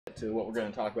To what we're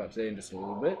going to talk about today in just a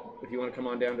little bit. If you want to come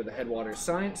on down to the Headwaters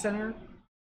Science Center,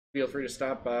 feel free to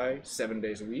stop by 7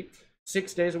 days a week.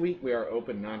 6 days a week we are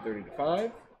open 9:30 to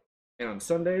 5, and on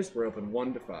Sundays we're open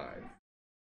 1 to 5.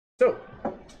 So,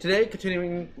 today,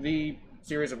 continuing the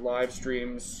series of live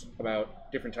streams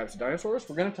about different types of dinosaurs,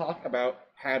 we're going to talk about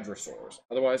hadrosaurs,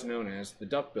 otherwise known as the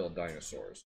duck-billed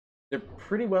dinosaurs. They're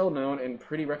pretty well known and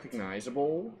pretty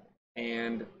recognizable,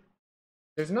 and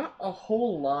there's not a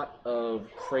whole lot of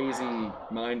crazy,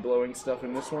 mind-blowing stuff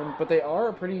in this one, but they are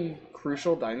a pretty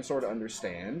crucial dinosaur to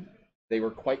understand. They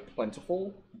were quite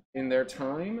plentiful in their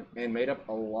time and made up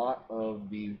a lot of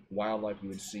the wildlife you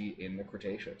would see in the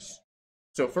Cretaceous.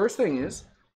 So first thing is,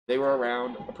 they were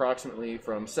around approximately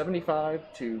from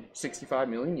 75 to 65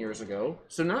 million years ago,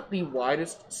 so not the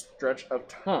widest stretch of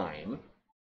time,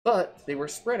 but they were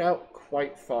spread out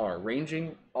quite far,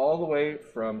 ranging all the way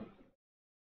from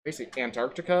basically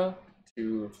Antarctica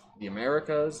to the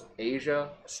Americas, Asia,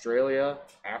 Australia,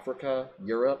 Africa,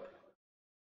 Europe.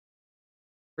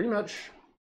 Pretty much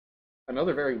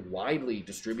another very widely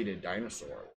distributed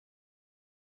dinosaur.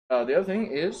 The other thing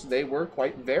is they were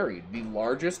quite varied, the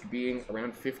largest being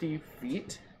around 50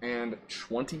 feet and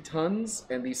 20 tons,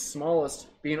 and the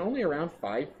smallest being only around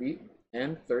 5 feet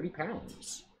and 30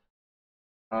 pounds.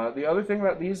 The other thing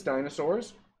about these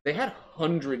dinosaurs, they had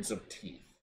hundreds of teeth.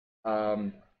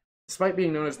 Despite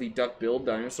being known as the duck-billed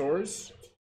dinosaurs,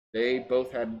 they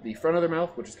both had the front of their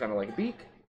mouth, which is kind of like a beak,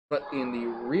 but in the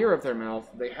rear of their mouth,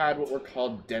 they had what were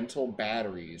called dental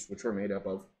batteries, which were made up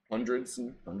of hundreds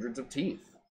and hundreds of teeth.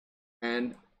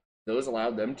 And those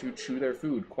allowed them to chew their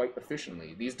food quite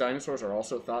efficiently. These dinosaurs are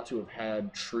also thought to have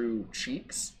had true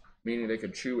cheeks, meaning they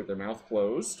could chew with their mouth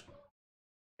closed,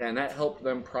 and that helped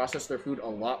them process their food a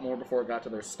lot more before it got to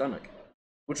their stomach,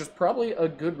 which is probably a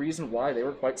good reason why they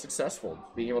were quite successful.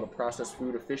 Being able to process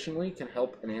food efficiently can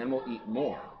help an animal eat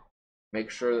more,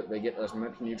 make sure that they get as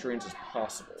much nutrients as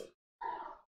possible.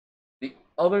 The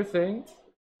other thing,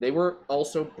 they were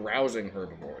also browsing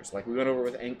herbivores, like we went over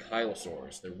with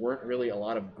ankylosaurs. There weren't really a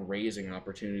lot of grazing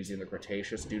opportunities in the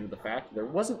Cretaceous due to the fact that there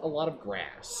wasn't a lot of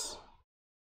grass.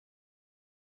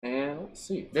 And let's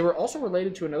see. They were also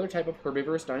related to another type of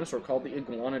herbivorous dinosaur called the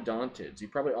iguanodontids.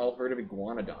 You've probably all heard of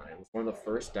iguanodon. It was one of the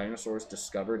first dinosaurs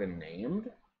discovered and named.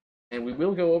 And we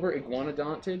will go over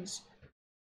iguanodontids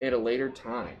at a later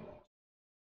time.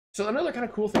 So another kind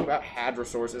of cool thing about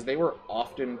hadrosaurs is they were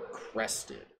often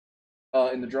crested.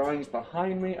 In the drawings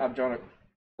behind me, I've drawn a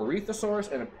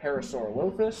Corythosaurus and a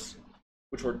Parasaurolophus,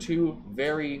 which were two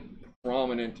very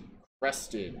prominent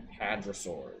crested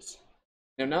hadrosaurs.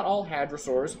 Now, not all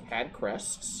hadrosaurs had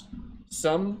crests.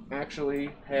 Some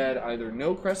actually had either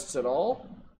no crests at all,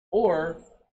 or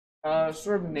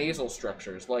sort of nasal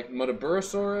structures, like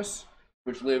Muttaburrasaurus,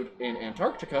 which lived in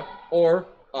Antarctica, or,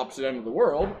 opposite end of the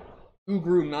world,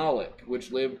 Ugrunalik,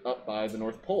 which lived up by the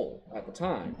North Pole at the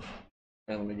time.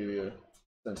 And let me give you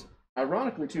a sense.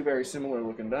 Ironically, two very similar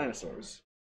looking dinosaurs.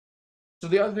 So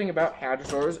the other thing about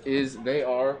hadrosaurs is they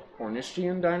are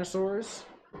Ornithian dinosaurs,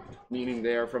 meaning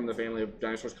they are from the family of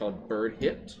dinosaurs called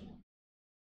bird-hipped.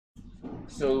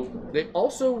 So they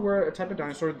also were a type of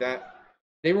dinosaur that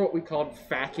they were what we called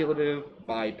facultative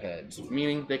bipeds,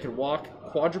 meaning they could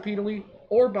walk quadrupedally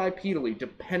or bipedally,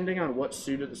 depending on what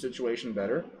suited the situation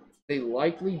better. They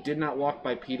likely did not walk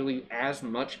bipedally as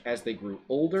much as they grew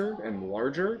older and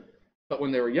larger, but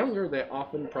when they were younger, they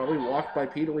often probably walked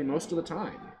bipedally most of the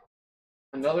time.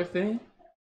 Another thing,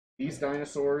 these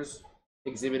dinosaurs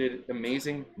exhibited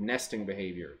amazing nesting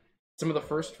behavior. Some of the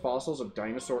first fossils of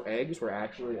dinosaur eggs were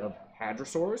actually of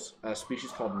hadrosaurs, a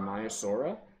species called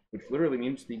Maiasaura, which literally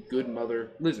means the good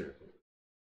mother lizard.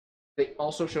 They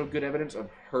also show good evidence of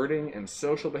herding and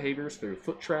social behaviors through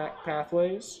foot track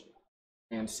pathways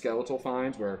and skeletal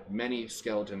finds where many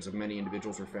skeletons of many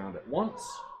individuals were found at once.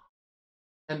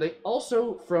 And they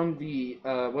also, from the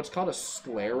what's called a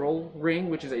scleral ring,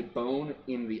 which is a bone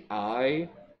in the eye,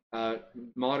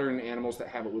 modern animals that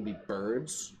have it would be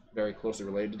birds, very closely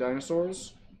related to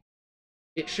dinosaurs.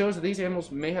 It shows that these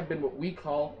animals may have been what we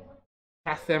call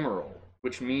pathemeral,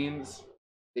 which means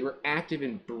they were active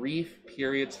in brief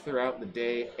periods throughout the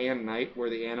day and night where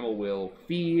the animal will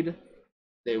feed,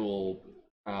 they will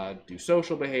do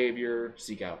social behavior,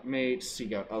 seek out mates,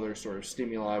 seek out other sort of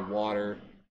stimuli, water,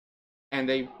 and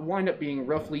they wind up being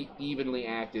roughly evenly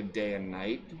active day and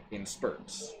night in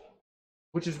spurts.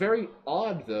 Which is very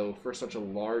odd, though, for such a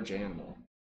large animal.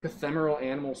 Pathemeral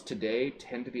animals today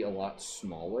tend to be a lot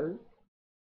smaller,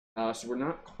 so we're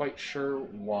not quite sure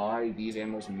why these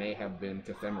animals may have been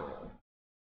pathemeral.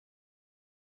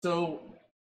 So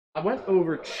I went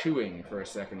over chewing for a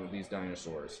second with these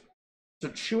dinosaurs. So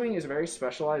chewing is a very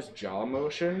specialized jaw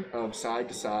motion of side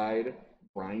to side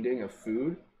grinding of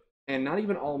food, and not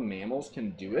even all mammals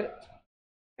can do it,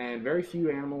 and very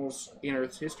few animals in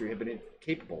Earth's history have been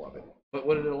capable of it. But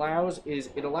what it allows is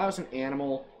it allows an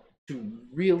animal to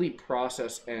really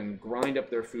process and grind up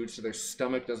their food so their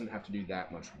stomach doesn't have to do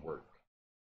that much work.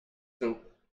 So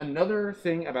another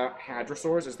thing about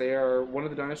hadrosaurs is they are one of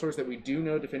the dinosaurs that we do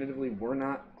know definitively were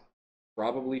not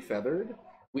probably feathered.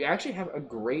 We actually have a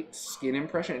great skin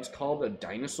impression. It's called a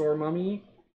dinosaur mummy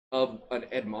of an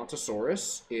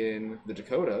Edmontosaurus in the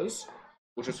Dakotas,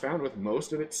 which was found with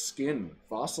most of its skin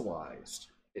fossilized.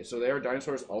 So they are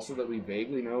dinosaurs also that we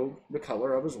vaguely know the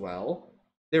color of as well.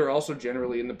 They were also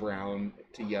generally in the brown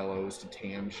to yellows to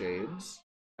tan shades,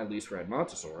 at least for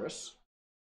Edmontosaurus.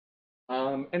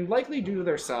 And likely due to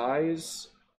their size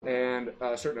and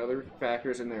certain other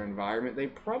factors in their environment, they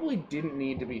probably didn't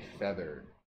need to be feathered.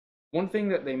 One thing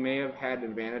that they may have had an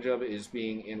advantage of is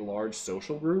being in large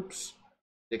social groups.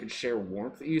 They could share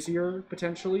warmth easier,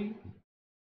 potentially.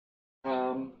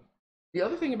 The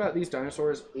other thing about these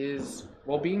dinosaurs is,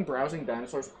 while being browsing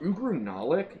dinosaurs,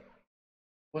 Ugrunalik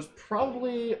was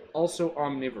probably also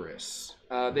omnivorous.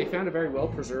 They found a very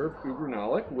well-preserved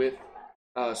Ugrunalik with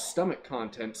stomach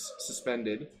contents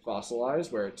suspended,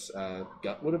 fossilized, where its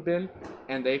gut would have been,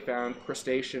 and they found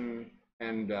crustacean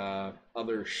and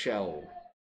other shell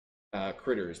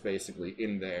critters, basically,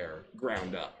 in there,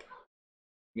 ground up.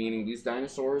 Meaning these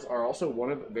dinosaurs are also one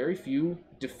of very few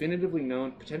definitively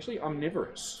known, potentially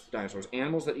omnivorous dinosaurs,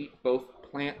 animals that eat both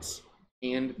plants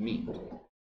and meat.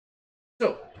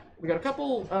 So, we got a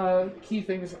couple key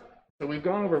things. So we've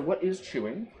gone over what is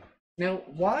chewing. Now,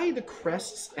 why the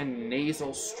crests and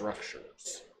nasal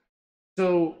structures?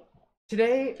 So,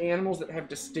 today, animals that have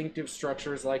distinctive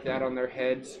structures like that on their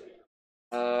heads,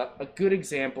 a good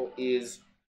example is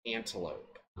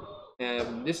antelope.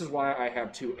 And this is why I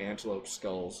have two antelope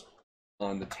skulls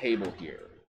on the table here.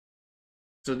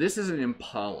 So this is an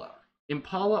impala.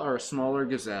 Impala are a smaller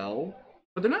gazelle,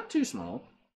 but they're not too small,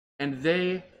 and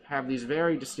they have these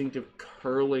very distinctive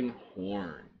curling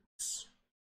horns.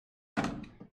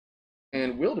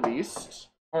 And wildebeest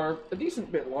are a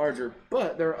decent bit larger,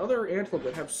 but there are other antelope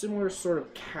that have similar sort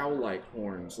of cow-like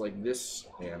horns, like this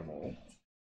animal.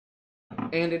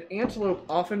 And in antelope,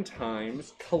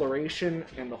 oftentimes, coloration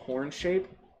and the horn shape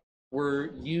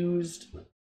were used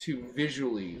to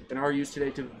visually, and are used today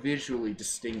to visually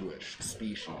distinguish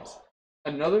species.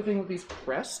 Another thing with these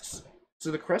crests,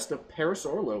 so the crest of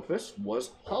Parasaurolophus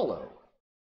was hollow.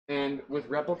 And with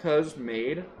replicas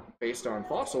made based on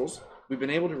fossils, we've been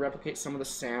able to replicate some of the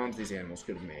sounds these animals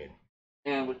could have made.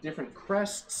 And with different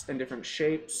crests and different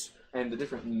shapes and the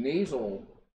different nasal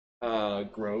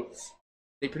growths,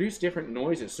 they produce different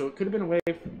noises. So it could have been a way,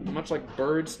 much like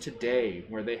birds today,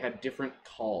 where they had different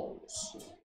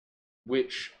calls,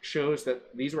 which shows that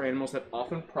these were animals that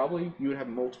often probably you would have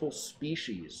multiple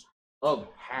species of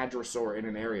hadrosaur in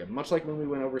an area. Much like when we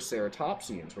went over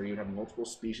ceratopsians, where you'd have multiple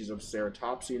species of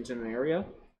ceratopsians in an area.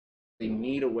 They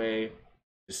need a way to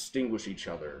distinguish each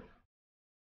other.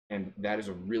 And that is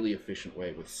a really efficient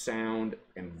way with sound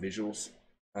and visuals.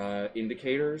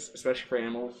 Indicators, especially for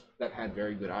animals that had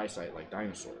very good eyesight, like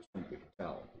dinosaurs, we can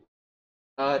tell.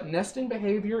 Nesting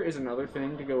behavior is another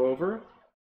thing to go over.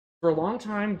 For a long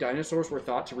time, dinosaurs were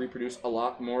thought to reproduce a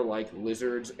lot more like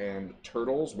lizards and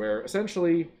turtles, where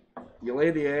essentially you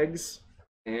lay the eggs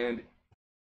and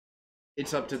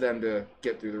it's up to them to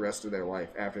get through the rest of their life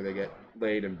after they get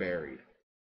laid and buried.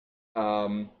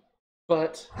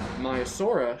 But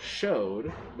Maiasaura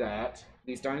showed that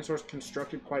these dinosaurs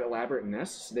constructed quite elaborate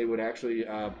nests. They would actually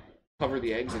cover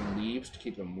the eggs in leaves to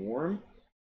keep them warm.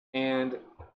 And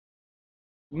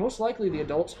most likely the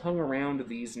adults hung around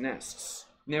these nests.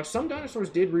 Now, some dinosaurs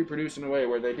did reproduce in a way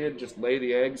where they did just lay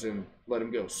the eggs and let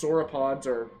them go. Sauropods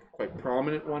are quite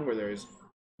prominent one, where there is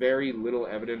very little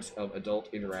evidence of adult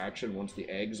interaction once the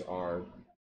eggs are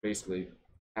basically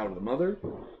out of the mother.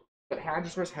 But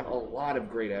hadrosaurs have a lot of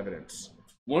great evidence.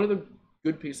 One of the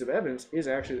good piece of evidence is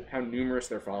actually how numerous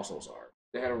their fossils are.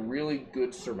 They had a really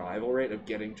good survival rate of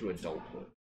getting to adulthood.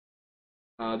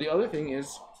 The other thing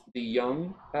is the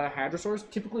young hadrosaurs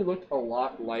typically looked a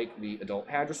lot like the adult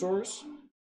hadrosaurs.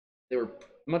 They were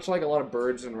much like a lot of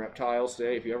birds and reptiles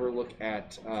today. If you ever look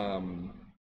at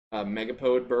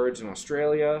megapode birds in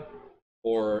Australia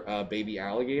or baby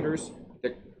alligators,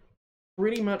 they're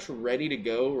pretty much ready to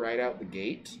go right out the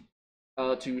gate.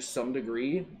 To some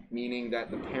degree, meaning that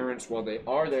the parents, while they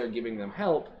are there giving them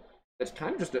help, that's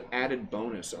kind of just an added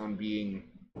bonus on being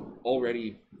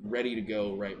already ready to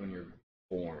go right when you're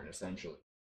born, essentially.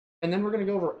 And then we're going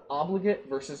to go over obligate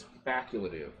versus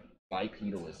facultative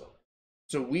bipedalism.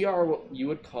 So we are what you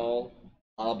would call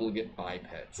obligate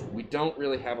bipeds. We don't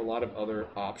really have a lot of other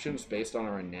options based on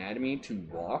our anatomy to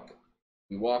walk.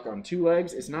 We walk on two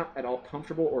legs. It's not at all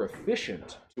comfortable or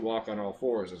efficient to walk on all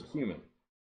fours as a human.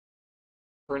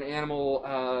 For an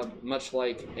animal much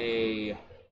like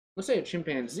let's say a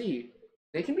chimpanzee,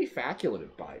 they can be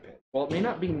facultative bipeds. While it may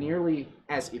not be nearly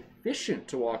as efficient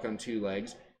to walk on two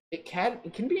legs, it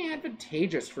can be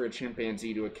advantageous for a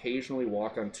chimpanzee to occasionally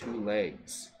walk on two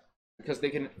legs because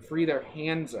they can free their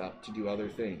hands up to do other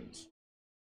things.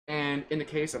 And in the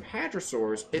case of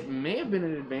hadrosaurs, it may have been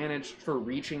an advantage for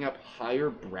reaching up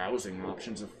higher browsing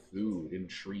options of food in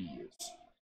trees,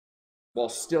 while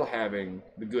still having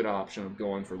the good option of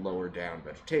going for lower down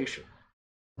vegetation.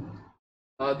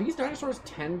 These dinosaurs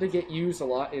tend to get used a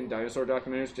lot in dinosaur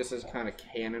documentaries just as kind of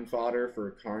cannon fodder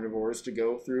for carnivores to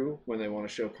go through when they want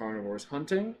to show carnivores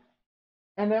hunting.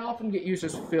 And they often get used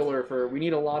as filler for, we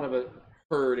need a lot of a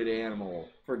herded animal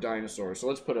for dinosaurs. So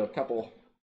let's put a couple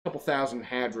thousand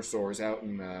hadrosaurs out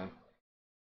in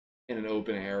an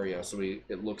open area so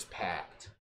it looks packed.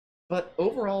 But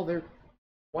overall, they're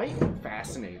quite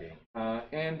fascinating.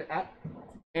 And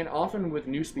often with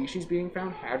new species being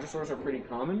found, hadrosaurs are pretty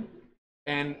common.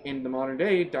 And in the modern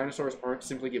day, dinosaurs aren't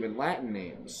simply given Latin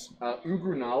names.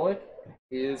 Ugrunalik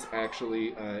is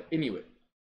actually an Inuit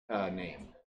name.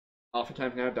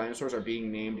 Oftentimes now, dinosaurs are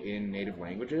being named in native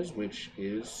languages, which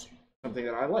is something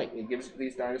that I like. It gives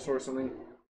these dinosaurs something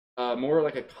more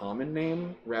like a common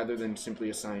name rather than simply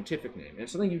a scientific name. And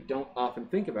it's something you don't often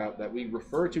think about, that we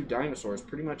refer to dinosaurs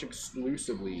pretty much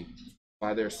exclusively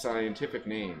by their scientific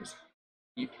names.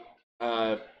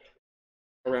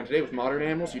 Around today with modern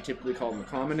animals, you typically call them a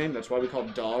common name. That's why we call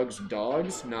dogs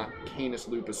dogs, not Canis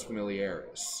lupus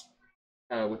familiaris.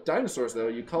 With dinosaurs, though,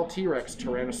 you call T-Rex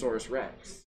Tyrannosaurus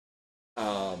rex,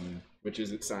 which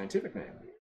is its scientific name.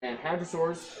 And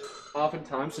hadrosaurs,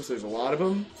 oftentimes, since there's a lot of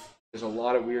them, there's a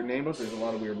lot of weird names, there's a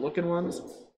lot of weird looking ones,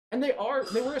 and they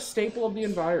were a staple of the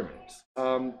environment.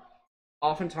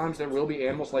 Oftentimes there will be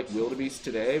animals like wildebeest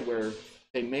today where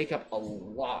they make up a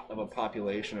lot of a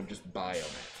population of just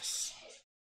biomass.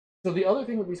 So the other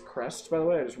thing with these crests, by the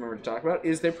way, I just remembered to talk about,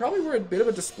 is they probably were a bit of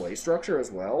a display structure as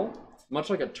well,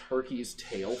 much like a turkey's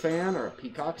tail fan or a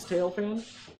peacock's tail fan.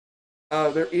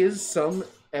 There is some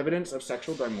evidence of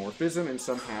sexual dimorphism in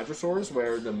some hadrosaurs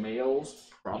where the males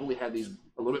probably had these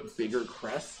a little bit bigger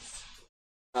crests.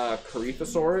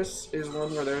 Corythosaurus is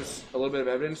one where there's a little bit of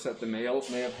evidence that the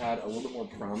males may have had a little bit more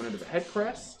prominent of a head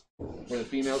crest, where the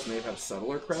females may have had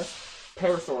subtler crest.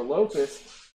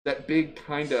 Parasaurolophus, that big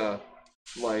kind of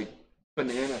like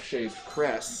banana-shaped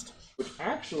crest, which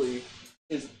actually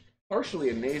is partially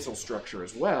a nasal structure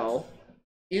as well,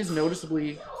 is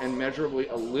noticeably and measurably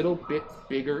a little bit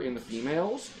bigger in the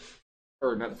females,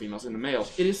 or not the females, in the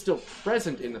males. It is still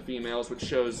present in the females, which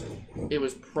shows it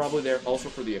was probably there also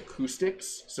for the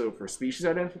acoustics, so for species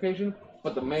identification,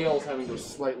 but the males having those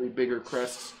slightly bigger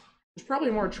crests is probably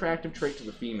a more attractive trait to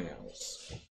the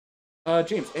females.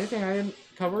 James, anything I didn't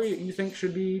cover you think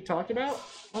should be talked about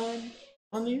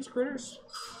on these critters?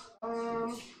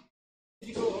 Did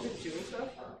you go over the chewing stuff?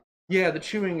 Yeah, the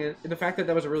chewing, the fact that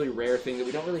was a really rare thing, that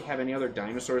we don't really have any other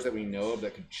dinosaurs that we know of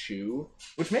that could chew,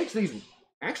 which makes these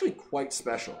actually quite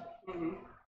special. Mm-hmm.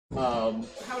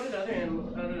 How did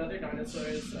other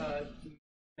dinosaurs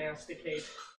masticate?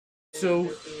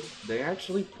 So they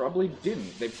actually probably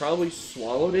didn't. They probably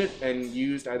swallowed it and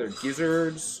used either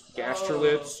gizzards,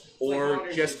 gastroliths, or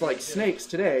just like snakes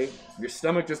today, your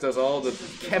stomach just does all the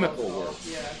chemical work.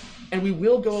 Yeah. And we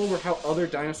will go over how other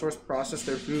dinosaurs process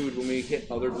their food when we hit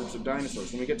other groups of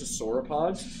dinosaurs. When we get to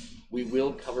sauropods, we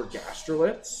will cover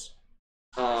gastroliths.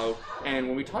 And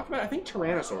when we talk about, I think,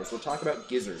 tyrannosaurs, we'll talk about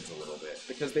gizzards a little bit,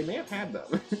 because they may have had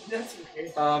them. That's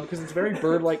weird. Because it's a very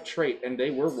bird-like trait, and they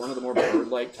were one of the more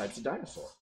bird-like types of dinosaur.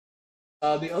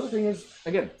 The other thing is,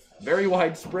 again, very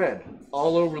widespread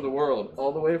all over the world,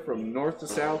 all the way from north to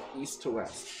south, east to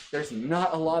west. There's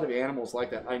not a lot of animals like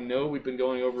that. I know we've been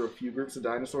going over a few groups of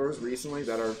dinosaurs recently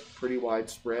that are pretty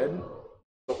widespread,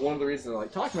 but one of the reasons I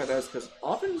like talking about that is because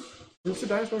often groups of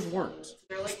dinosaurs weren't.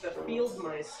 They're like the field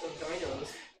mice of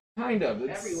dinos. Kind of.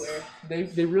 Everywhere.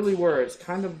 They really were. It's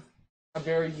kind of a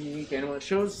very unique animal. It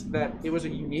shows that it was a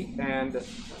unique and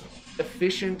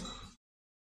efficient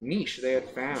niche they had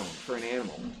found for an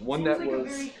animal. One Seems that like was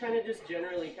a very kind of just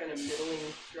generally kind of middling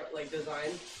like design.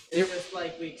 It's just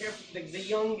like we care for the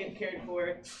young get cared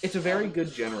for. It's a very good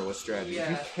generalist strategy.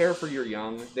 Yeah. If you care for your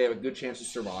young, they have a good chance of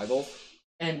survival.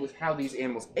 And with how these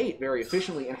animals ate very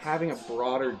efficiently and having a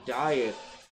broader diet,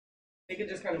 They could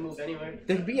just kind of move anywhere.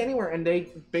 They could be anywhere, and they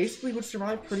basically would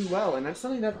survive pretty well, and that's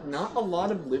something that not a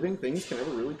lot of living things can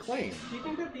ever really claim. Do you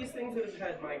think that these things would have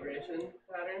had migration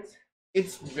patterns?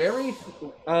 It's very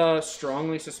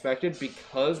strongly suspected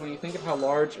because when you think of how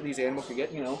large these animals could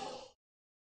get,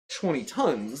 20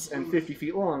 tons and 50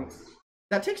 feet long,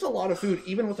 that takes a lot of food,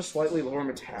 even with a slightly lower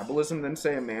metabolism than,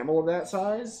 say, a mammal of that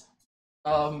size.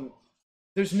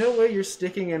 There's no way you're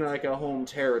sticking in like a home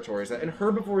territory. And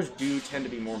herbivores do tend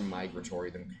to be more migratory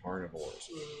than carnivores.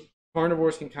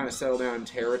 Carnivores can kind of settle down in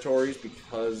territories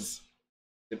because,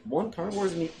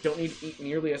 carnivores don't need to eat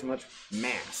nearly as much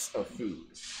mass of food.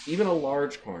 Even a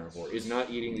large carnivore is not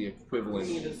eating the equivalent.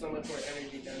 Meat is so much more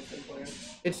energy dense than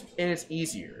plants. It's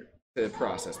easier to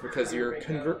process because you're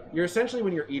essentially,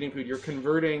 when you're eating food, you're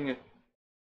converting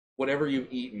whatever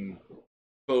you've eaten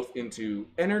both into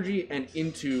energy and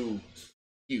into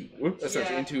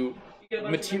essentially into you get a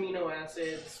bunch of amino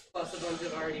acids plus a bunch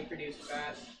of already produced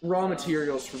fat. Raw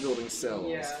materials for building cells.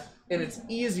 Yeah. And it's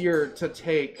easier to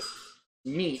take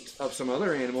meat of some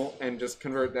other animal and just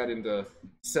convert that into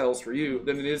cells for you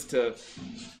than it is to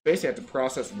basically have to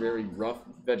process very rough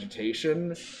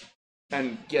vegetation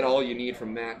and get all you need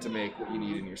from that to make what you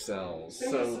need in your cells.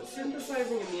 So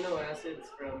synthesizing amino acids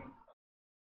from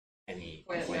any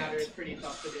plant matter is pretty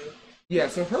tough to do. Yeah,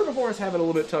 so herbivores have it a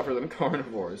little bit tougher than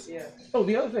carnivores. Yeah. Oh,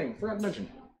 the other thing, forgot to mention.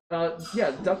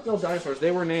 Duck-billed dinosaurs,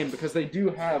 they were named because they do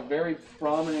have very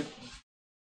prominent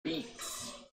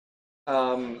beaks.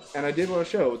 And I did want to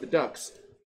show the ducks.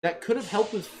 That could have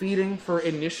helped with feeding for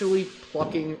initially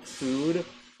plucking food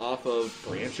off of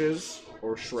branches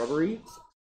or shrubbery.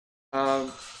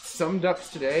 Some ducks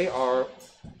today are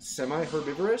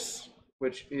semi-herbivorous,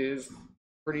 which is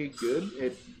pretty good.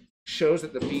 It shows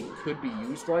that the beak could be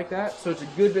used like that, so it's a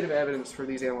good bit of evidence for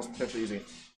these animals potentially using it.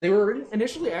 They were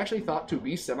initially actually thought to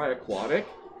be semi-aquatic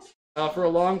for a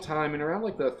long time, and around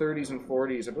like the 30s and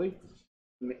 40s, I believe,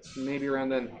 maybe around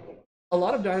then. A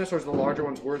lot of dinosaurs, the larger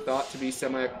ones, were thought to be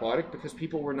semi-aquatic because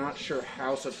people were not sure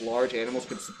how such large animals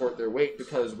could support their weight,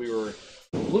 because we were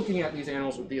looking at these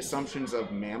animals with the assumptions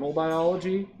of mammal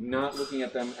biology, not looking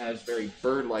at them as very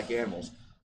bird-like animals.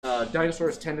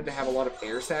 Dinosaurs tended to have a lot of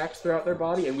air sacs throughout their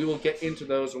body, and we will get into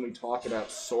those when we talk about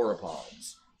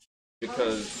sauropods.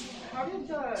 Because how did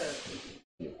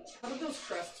those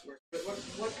crests work?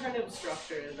 What kind of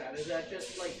structure is that? Is that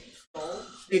just like skull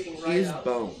sticking right up? It is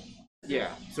bone. Yeah,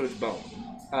 so it's bone.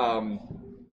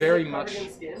 Very much.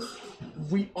 In skin?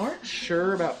 We aren't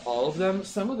sure about all of them.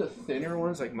 Some of the thinner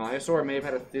ones, like Myosaur, may have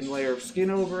had a thin layer of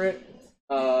skin over it.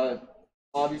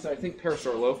 Obviously, I think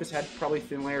Parasaurolophus had probably a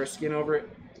thin layer of skin over it.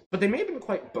 But they may have been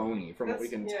quite bony, from what we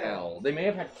can tell. They may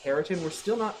have had keratin. We're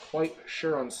still not quite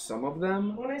sure on some of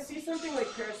them. When I see something like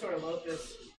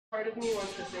Parasaurolophus, part of me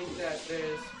wants to think that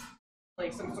there's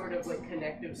like some sort of like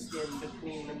connective skin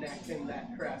between the neck and that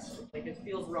crest. Like it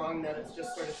feels wrong that it's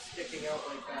just sort of sticking out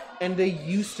like that. And they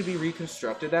used to be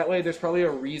reconstructed that way. There's probably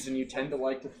a reason you tend to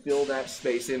like to fill that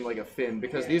space in like a fin,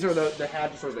 because these are the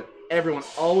hadrosaurs that everyone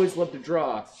always loved to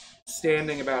draw,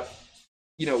 standing about,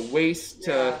 waist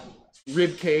to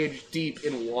rib cage deep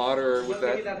in water with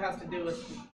maybe that has to do with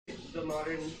the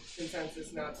modern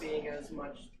consensus not being as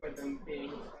much for them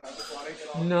being aquatic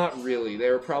at all. Not really. They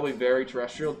were probably very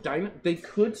terrestrial. They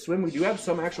could swim. We do have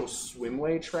some actual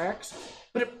swimway tracks,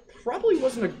 but it probably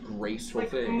wasn't a graceful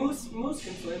thing. Moose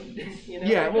can swim.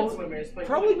 Swimmers, but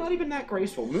probably not even that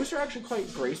graceful. Moose are actually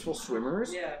quite graceful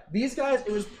swimmers. Yeah. These guys,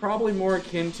 it was probably more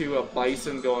akin to a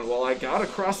bison going, well, I gotta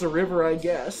cross a river, I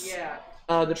guess. Yeah.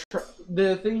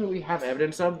 The thing that we have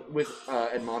evidence of with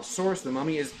Hadrosaurs, the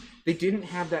mummy, is they didn't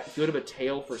have that good of a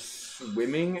tail for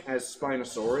swimming as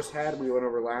Spinosaurus had, we went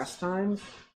over last time.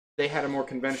 They had a more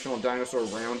conventional dinosaur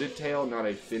rounded tail, not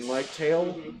a fin-like tail.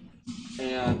 Mm-hmm.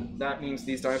 And that means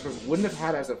these dinosaurs wouldn't have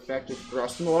had as effective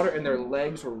thrust in the water, and their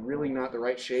legs were really not the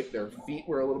right shape. Their feet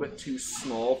were a little bit too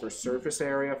small for surface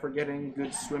area for getting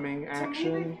good swimming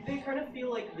action. To me, they kind of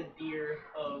feel like the deer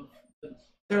of the...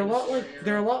 They're a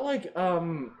lot like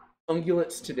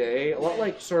ungulates today. A lot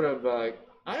like sort of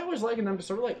I always liken them to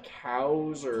sort of like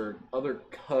cows or other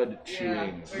cud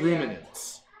chewing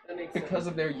ruminants, because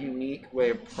of their unique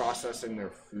way of processing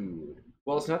their food.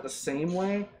 Well, it's not the same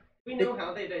way. We know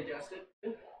how they digest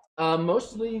it.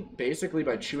 Mostly, basically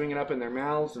by chewing it up in their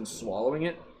mouths and swallowing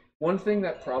it. One thing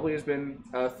that probably has been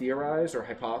theorized or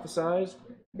hypothesized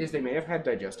is they may have had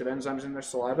digestive enzymes in their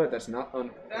saliva. That's not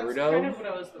unheard of. That's kind of what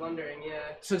I was wondering, yeah.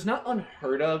 So it's not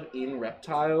unheard of in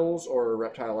reptiles or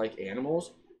reptile-like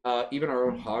animals. Even our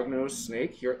own hognose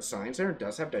snake here at the Science Center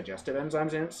does have digestive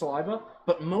enzymes in its saliva,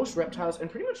 but most reptiles, and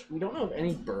pretty much we don't know of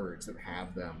any birds that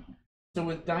have them. So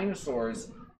with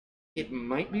dinosaurs, It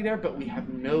might be there, but we have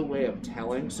no way of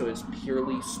telling, so it's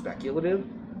purely speculative.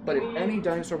 But if any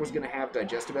dinosaur was going to have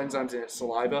digestive enzymes in its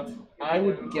saliva, I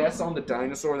would guess on the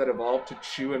dinosaur that evolved to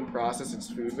chew and process its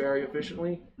food very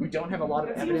efficiently. We don't have a lot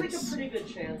of evidence. Seems like a pretty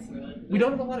good chance though. We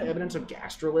don't have a lot of evidence of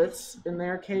gastroliths in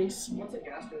their case. What's a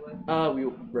gastrolith?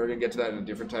 We're going to get to that in a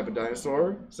different type of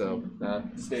dinosaur, so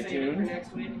stay tuned. For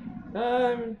next week?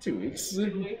 2 weeks.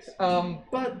 2 weeks?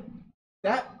 But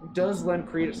that does lend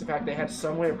credence to the fact they had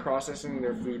some way of processing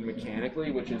their food mechanically,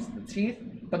 which is the teeth,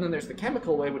 but then there's the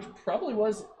chemical way, which probably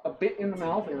was a bit in the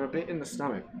mouth and a bit in the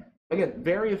stomach. Again,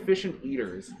 very efficient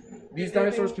eaters. These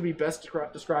dinosaurs can be best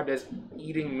described as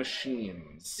eating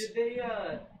machines. Did they,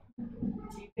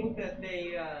 do you think that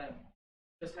they,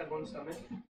 just had one stomach?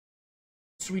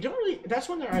 So we don't really, that's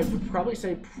when I would probably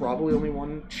say probably only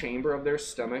one chamber of their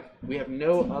stomach. We have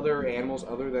no other animals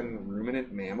other than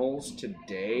ruminant mammals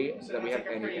today So that we have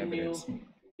like any evidence.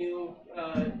 New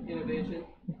innovation.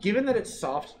 Given that it's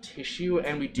soft tissue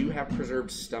and we do have preserved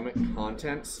stomach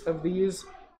contents of these,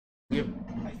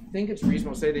 I think it's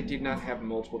reasonable to say they did not have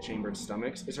multiple chambered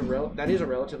stomachs. That is a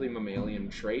relatively mammalian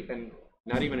trait and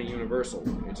not even a universal.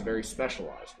 It's very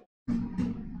specialized.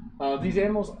 These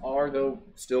animals are, though,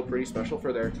 still pretty special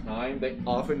for their time. They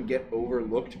often get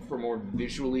overlooked for more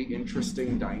visually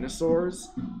interesting dinosaurs.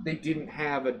 They didn't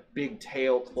have a big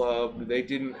tail club. They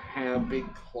didn't have big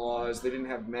claws. They didn't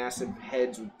have massive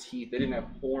heads with teeth. They didn't have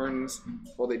horns.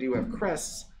 Well, they do have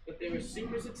crests. But they were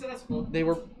super successful. They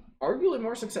were arguably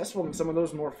more successful than some of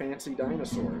those more fancy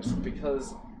dinosaurs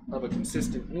because of a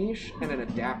consistent niche and an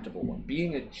adaptable one.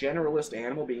 Being a generalist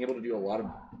animal, being able to do a lot of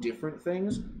different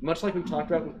things, much like we talked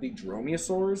about with the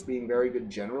dromaeosaurs being very good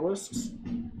generalists,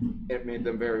 it made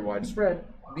them very widespread.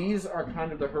 These are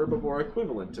kind of the herbivore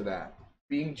equivalent to that.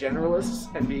 Being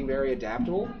generalists and being very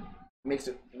adaptable makes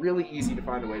it really easy to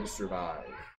find a way to survive.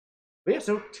 But yeah,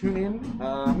 so tune in,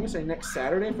 I'm going to say next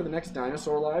Saturday for the next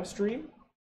dinosaur live stream.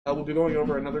 We'll be going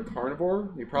over another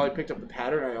carnivore. You probably picked up the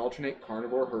pattern. I alternate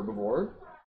carnivore, herbivore.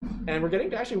 And we're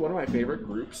getting to actually one of my favorite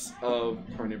groups of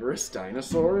carnivorous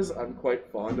dinosaurs. I'm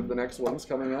quite fond of the next ones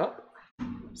coming up.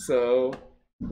 So